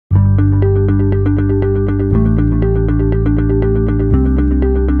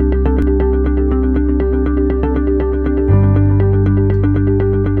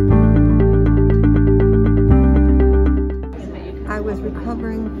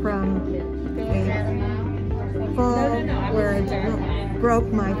from a fall where I broke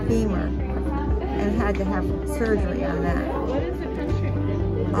my femur and had to have surgery on that. What is it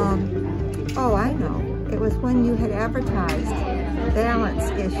from? Oh, I know. It was when you had advertised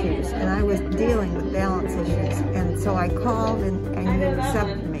balance issues, and I was dealing with balance issues, and so I called and you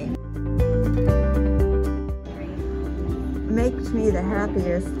accepted me. Makes me the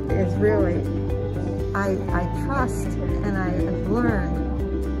happiest is really, I trust and I have learned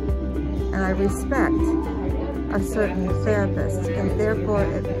and I respect a certain therapist, and therefore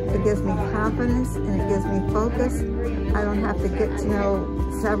it gives me confidence and it gives me focus. I don't have to get to know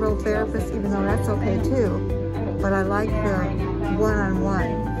several therapists, even though that's okay too, but I like the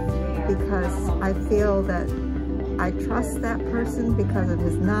one-on-one because I feel that I trust that person because of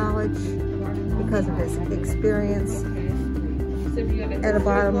his knowledge, because of his experience. At the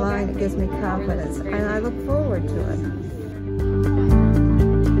bottom line, it gives me confidence, and I look forward to it.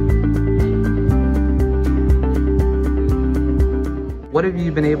 What have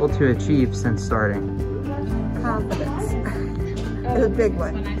you been able to achieve since starting? Confidence is a big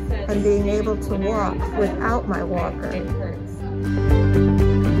one, and being able to walk without my walker.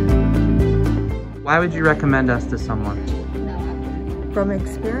 Why would you recommend us to someone? From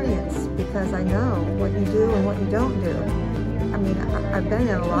experience, because I know what you do and what you don't do. I mean, I've been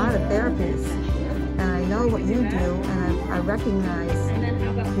in a lot of therapies, and I know what you do, and I recognize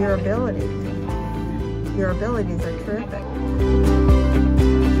your ability. Your abilities are terrific.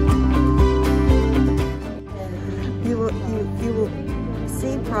 You will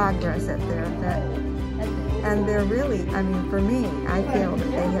see progress at Therafit, and they're really, I mean, for me, I feel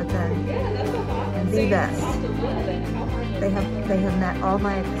that they have been the best. They have met all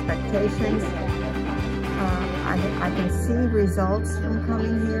my expectations. I can see results from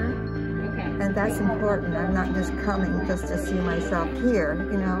coming here, and that's important. I'm not just coming just to see myself here,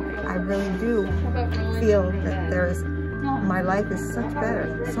 you know. I really do feel that my life is such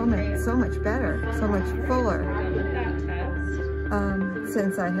better, so much better, so much fuller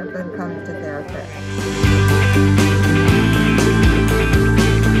since I have been coming to Therafit.